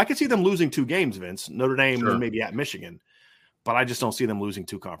this year. I could see them losing 2 games, Vince, Notre Dame and maybe at Michigan, but I just don't see them losing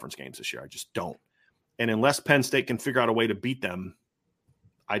 2 conference games this year. I just don't. And unless Penn State can figure out a way to beat them,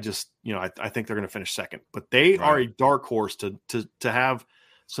 I think they're going to finish second. But they are a dark horse to have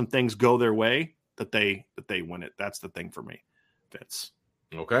some things go their way that they win it. That's the thing for me, Vince.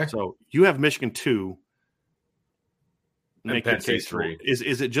 Okay. So you have Michigan 2. And Penn State 3.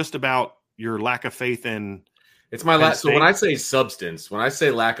 Is it just about your lack of faith in? It's my last. So when I say substance, when I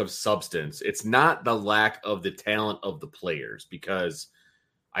say lack of substance, it's not the lack of the talent of the players, because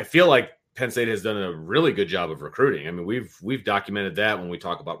I feel like Penn State has done a really good job of recruiting. I mean, we've documented that when we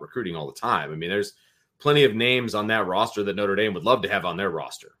talk about recruiting all the time. I mean, there's plenty of names on that roster that Notre Dame would love to have on their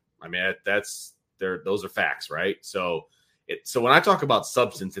roster. I mean, those are facts, right? So when I talk about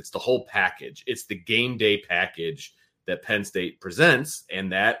substance, it's the whole package. It's the game day package that Penn State presents,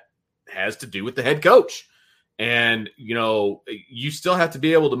 and that has to do with the head coach. And, you still have to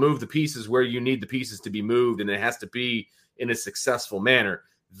be able to move the pieces where you need the pieces to be moved, and it has to be in a successful manner.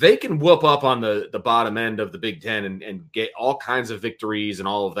 They can whoop up on the bottom end of the Big Ten and get all kinds of victories and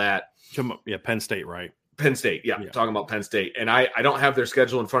all of that. Yeah, Penn State, right? Penn State, yeah. Talking about Penn State. And I don't have their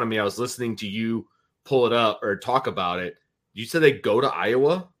schedule in front of me. I was listening to you pull it up or talk about it. You said they go to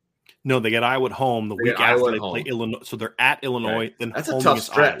Iowa? No, they get Iowa at home the week after they play Illinois. So they're at Illinois. Right. Then that's a tough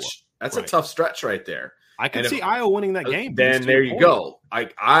stretch. Iowa. That's a tough stretch right there. I can see Iowa winning that game. Then there you go.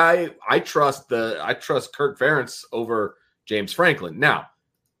 I trust Kirk Ferentz over James Franklin. Now,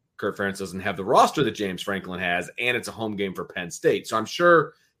 Kirk Ferentz doesn't have the roster that James Franklin has, and it's a home game for Penn State. So I'm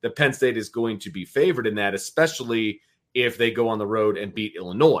sure that Penn State is going to be favored in that, especially if they go on the road and beat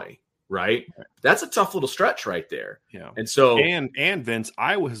Illinois, right? That's a tough little stretch right there. Yeah. And so and Vince,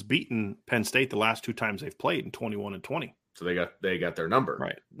 Iowa has beaten Penn State the last 2 times they've played in 21 and 20. So they got their number.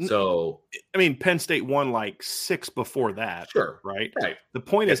 Right. So I mean, Penn State won like 6 before that. Sure. Right. Right. The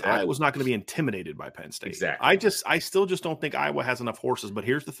point is Iowa's not going to be intimidated by Penn State. Exactly. I still just don't think Iowa has enough horses. But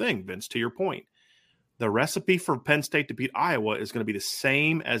here's the thing, Vince, to your point. The recipe for Penn State to beat Iowa is going to be the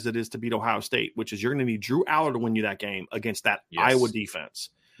same as it is to beat Ohio State, which is you're going to need Drew Aller to win you that game against that Iowa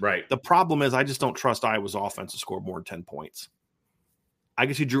defense. Right. The problem is I just don't trust Iowa's offense to score more than 10 points. I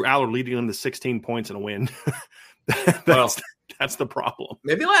can see Drew Aller leading them to 16 points and a win. That's the problem.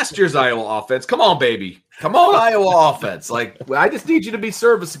 Maybe last year's Iowa offense. Come on, baby. Come on, Iowa offense. Like, I just need you to be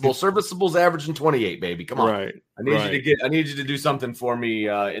serviceable. Serviceable's averaging 28, baby. Come on. Right. I need you to do something for me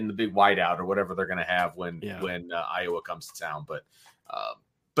in the big whiteout or whatever they're going to have when Iowa comes to town.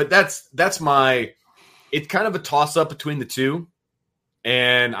 But that's my. It's kind of a toss up between the two,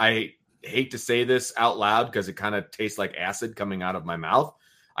 and I hate to say this out loud because it kind of tastes like acid coming out of my mouth.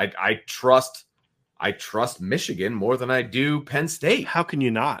 I trust Michigan more than I do Penn State. How can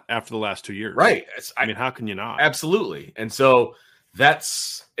you not after the last 2 years? Right. I mean, how can you not? Absolutely. And so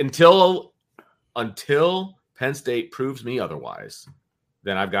that's until Penn State proves me otherwise,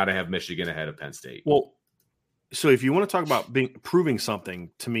 then I've got to have Michigan ahead of Penn State. Well, so if you want to talk about proving something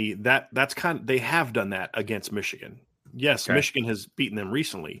to me, that's kind of, they have done that against Michigan. Yes, Okay. Michigan has beaten them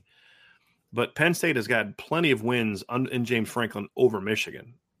recently, but Penn State has got plenty of wins in James Franklin over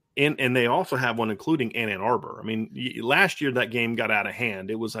Michigan. And they also have one including Ann Arbor. I mean, last year that game got out of hand.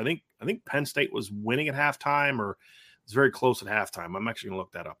 It was, I think Penn State was winning at halftime, or it was very close at halftime. I'm actually going to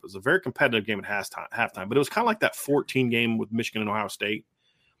look that up. It was a very competitive game at halftime, but it was kind of like that 14 game with Michigan and Ohio State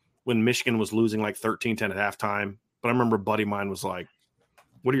when Michigan was losing like 13-10 at halftime. But I remember a buddy of mine was like,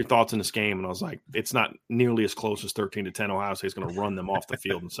 what are your thoughts on this game? And I was like, it's not nearly as close as 13-10. Ohio State's going to run them off the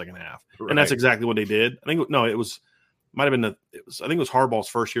field in the second half. Right. And that's exactly what they did. I think it was Harbaugh's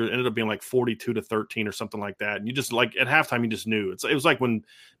first year. It ended up being like 42-13 or something like that. And you just like at halftime, you just knew it was like when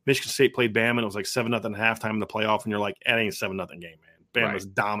Michigan State played Bama and it was like 7-0 at halftime in the playoff. And you're like, it ain't a 7-0 game, man. Bama's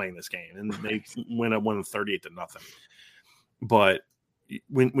dominating this game. And they went 38-0. But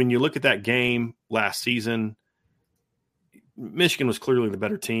when you look at that game last season, Michigan was clearly the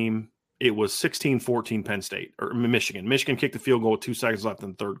better team. It was 16-14 Penn State or Michigan. Michigan kicked the field goal with 2 seconds left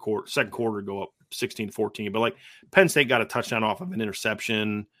in the second quarter to go up 16-14. But like Penn State got a touchdown off of an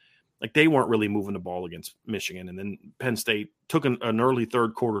interception. Like they weren't really moving the ball against Michigan. And then Penn State took an early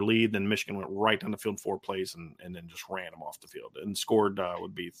third quarter lead. Then Michigan went right down the field 4 plays and then just ran them off the field and scored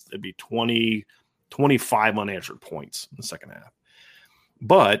it'd be 25 unanswered points in the second half.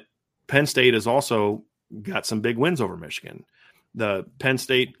 But Penn State has also got some big wins over Michigan. The Penn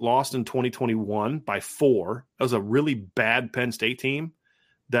State lost in 2021 by 4. That was a really bad Penn State team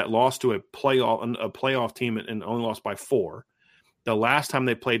that lost to a playoff team and only lost by 4. The last time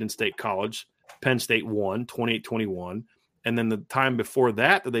they played in State College, Penn State won 28-21. And then the time before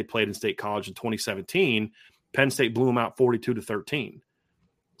that they played in State College in 2017, Penn State blew them out 42-13.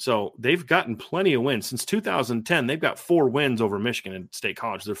 So they've gotten plenty of wins. Since 2010, they've got 4 wins over Michigan in State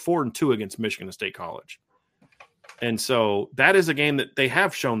College. They're 4-2 against Michigan in State College. And so that is a game that they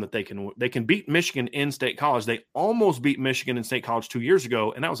have shown that they can beat Michigan in State College. They almost beat Michigan in State College 2 years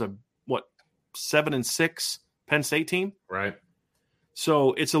ago, and that was a 7-6 Penn State team? Right.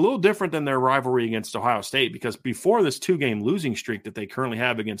 So it's a little different than their rivalry against Ohio State, because before this 2-game losing streak that they currently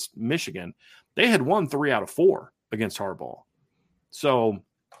have against Michigan, they had won 3 out of 4 against Harbaugh. So,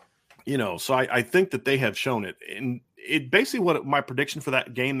 I think that they have shown it. And it basically what my prediction for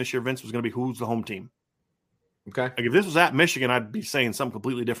that game this year, Vince, was going to be who's the home team. Okay. Like if this was at Michigan, I'd be saying something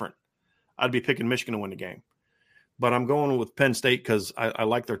completely different. I'd be picking Michigan to win the game. But I'm going with Penn State because I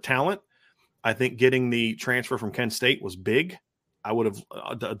like their talent. I think getting the transfer from Kent State was big. I would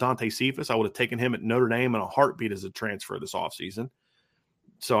have Dante Cephas. I would have taken him at Notre Dame in a heartbeat as a transfer this offseason.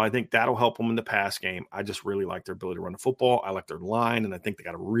 So I think that'll help them in the pass game. I just really like their ability to run the football. I like their line, and I think they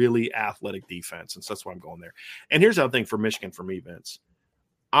got a really athletic defense, and so that's why I'm going there. And here's the other thing for Michigan for me, Vince.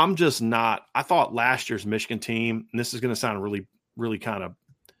 I'm just not – I thought last year's Michigan team – and this is going to sound really, really kind of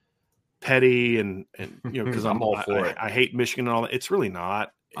petty and because I'm all for it. I hate Michigan and all that. It's really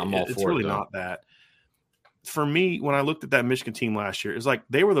not. It's really not that. For me, when I looked at that Michigan team last year, it's like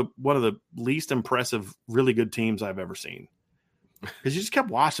they were one of the least impressive, really good teams I've ever seen. Because you just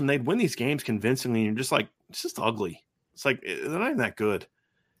kept watching them. They'd win these games convincingly, and you're just like, it's just ugly. It's like, they're not even that good.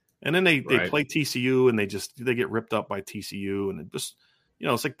 And then they play TCU, and they get ripped up by TCU, and it just,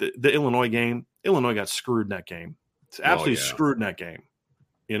 it's like the Illinois game. Illinois got screwed in that game. It's absolutely screwed in that game.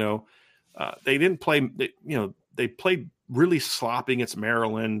 They didn't play, they played really sloppy against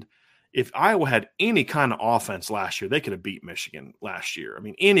Maryland. If Iowa had any kind of offense last year, they could have beat Michigan last year. I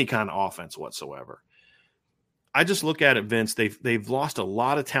mean, any kind of offense whatsoever. I just look at it, Vince. They've lost a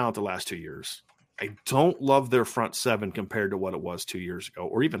lot of talent the last 2 years. I don't love their front seven compared to what it was 2 years ago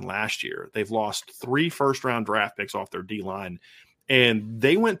or even last year. They've lost 3 first-round draft picks off their D-line, and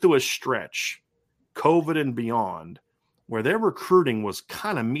they went through a stretch, COVID and beyond, where their recruiting was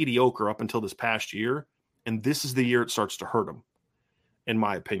kind of mediocre up until this past year, and this is the year it starts to hurt them, in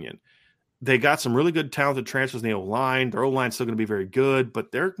my opinion. They got some really good talented transfers in the O-line. Their O-line's still going to be very good,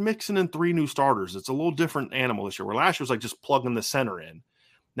 but they're mixing in 3 new starters. It's a little different animal this year, where last year was like just plugging the center in.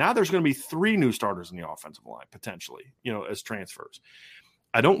 Now there's going to be 3 new starters in the offensive line, potentially, as transfers.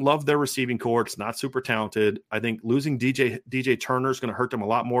 I don't love their receiving core. It's not super talented. I think losing DJ Turner is going to hurt them a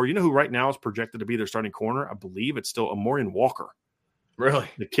lot more. You know who right now is projected to be their starting corner? I believe it's still Amorian Walker. Really?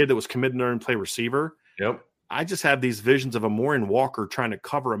 The kid that was committed there and play receiver. Yep. I just have these visions of Amorian Walker trying to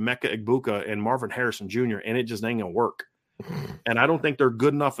cover Emeka Egbuka and Marvin Harrison Jr., and it just ain't going to work. And I don't think they're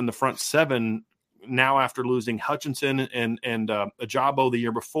good enough in the front 7 now after losing Hutchinson and Ajabo the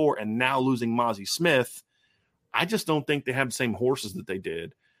year before and now losing Mozzie Smith. I just don't think they have the same horses that they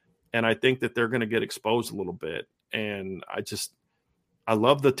did. And I think that they're going to get exposed a little bit. And I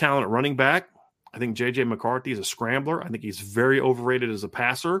love the talent at running back. I think J.J. McCarthy is a scrambler. I think he's very overrated as a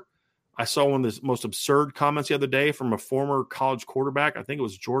passer. I saw one of the most absurd comments the other day from a former college quarterback. I think it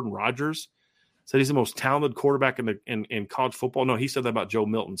was Jordan Rodgers. Said he's the most talented quarterback in college football. No, he said that about Joe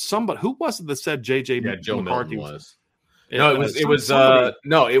Milton. Who was it that said J.J. Joe McCarthy Milton was?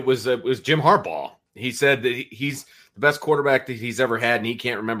 No, it was Jim Harbaugh. He said that he's the best quarterback that he's ever had, and he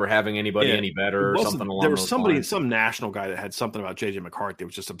can't remember having anybody any better or something along those lines. Some national guy that had something about J.J. McCarthy. It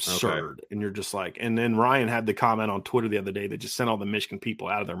was just absurd. Okay. And you're just like, and then Ryan had the comment on Twitter the other day that just sent all the Michigan people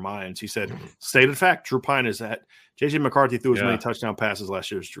out of their minds. He said, stated fact, Drew Pine is that J.J. McCarthy threw as many touchdown passes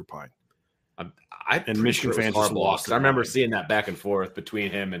last year as Drew Pine. And Michigan fans just lost. I remember seeing that back and forth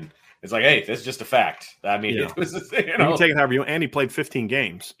between him and it's like, hey, that's just a fact. I mean, it was, you take it however you want. And he played 15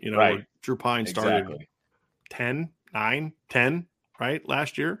 games. Right. Drew Pine started 10, right,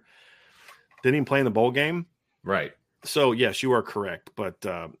 last year. Didn't even play in the bowl game. Right. So, yes, you are correct. But,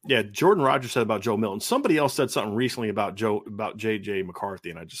 Jordan Rodgers said about Joe Milton. Somebody else said something recently about J.J. McCarthy,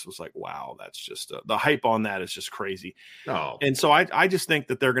 and I just was like, wow, that's just the hype on that is just crazy. Oh. And so I just think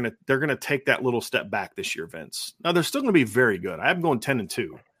that they're gonna take that little step back this year, Vince. Now, they're still going to be very good. I have them going 10-2,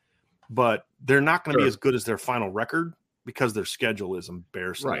 but they're not going to be as good as their final record because their schedule is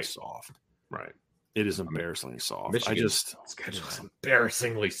embarrassingly soft. Right. It is embarrassingly soft. Michigan's schedule is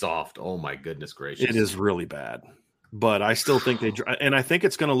embarrassingly soft. Oh, my goodness gracious. It is really bad. But I still think and I think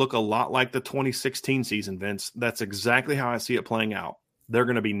it's going to look a lot like the 2016 season, Vince. That's exactly how I see it playing out. They're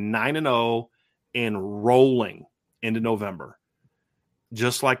going to be 9-0 and rolling into November,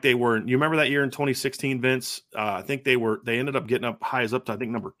 just like they were. You remember that year in 2016, Vince? I think they ended up getting up to, I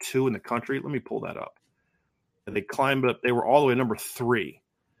think, number 2 in the country. Let me pull that up. They climbed up. They were all the way to number 3.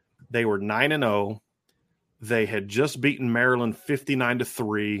 They were 9-0. They had just beaten Maryland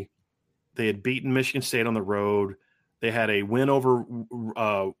 59-3. They had beaten Michigan State on the road. They had a win over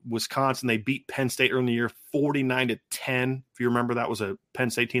Wisconsin. They beat Penn State early in the year 49-10. If you remember, that was a Penn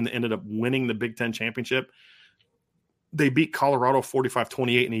State team that ended up winning the Big Ten championship. They beat Colorado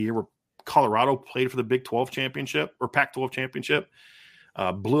 45-28 in a year where Colorado played for the Big 12 championship or Pac-12 championship.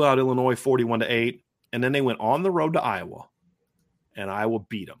 Blew out Illinois 41-8. And then they went on the road to Iowa, and Iowa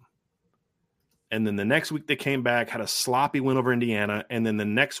beat them. And then the next week they came back, had a sloppy win over Indiana. And then the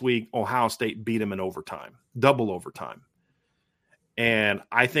next week, Ohio State beat them in overtime, double overtime. And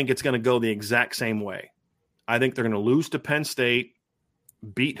I think it's going to go the exact same way. I think they're going to lose to Penn State,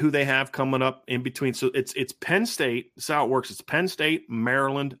 beat who they have coming up in between. So it's Penn State. That's how it works. It's Penn State,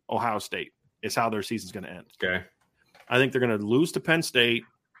 Maryland, Ohio State. It's how their season's going to end. Okay. I think they're going to lose to Penn State,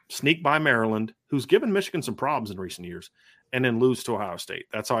 sneak by Maryland, who's given Michigan some problems in recent years, and then lose to Ohio State.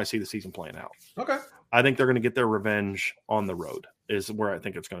 That's how I see the season playing out. Okay. I think they're going to get their revenge on the road is where I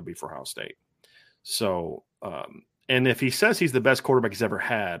think it's going to be for Ohio State. So, and if he says he's the best quarterback he's ever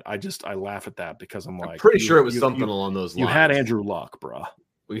had, I laugh at that because I'm pretty sure it was something along those lines. You had Andrew Luck, bro.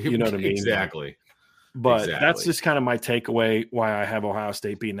 You know what I mean? Exactly. But that's just kind of my takeaway why I have Ohio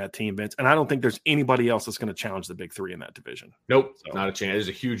State beating that team, Vince. And I don't think there's anybody else that's going to challenge the big 3 in that division. Nope, not a chance. There's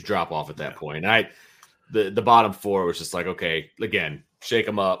a huge drop off at that point. The bottom 4 was just like, okay, again, shake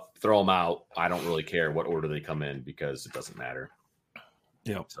them up, throw them out. I don't really care what order they come in because it doesn't matter.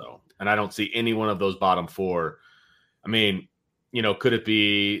 Yeah. So, and I don't see any one of those bottom 4. I mean, could it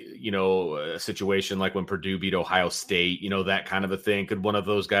be, a situation like when Purdue beat Ohio State, that kind of a thing? Could one of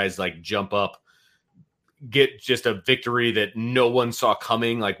those guys like jump up, get just a victory that no one saw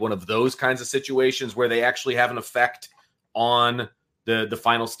coming? Like one of those kinds of situations where they actually have an effect on the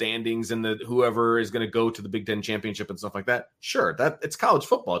final standings and whoever is going to go to the Big Ten championship and stuff like that. Sure, that it's college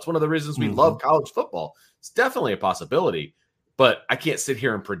football. It's one of the reasons we love college football. It's definitely a possibility, but I can't sit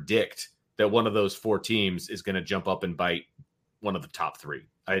here and predict that one of those 4 teams is going to jump up and bite one of the top 3.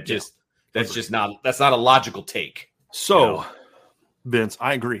 That's not a logical take. So, Vince,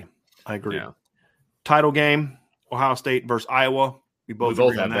 I agree. Yeah. Title game, Ohio State versus Iowa. We both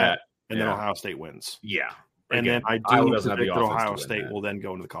agree on that. And then Ohio State wins. Yeah. And then I do predict that Ohio State will then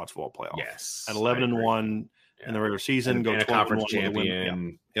go into the college football playoff. Yes. At 11-1 in the regular season, go 12-1 conference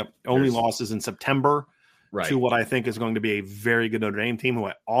champion. Yep. Only losses in September to what I think is going to be a very good Notre Dame team, who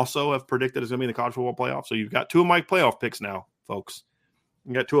I also have predicted is going to be in the college football playoff. So you've got 2 of my playoff picks now, folks.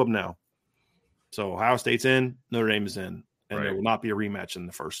 You got 2 of them now. So Ohio State's in, Notre Dame is in, and there will not be a rematch in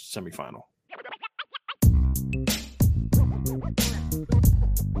the first semifinal.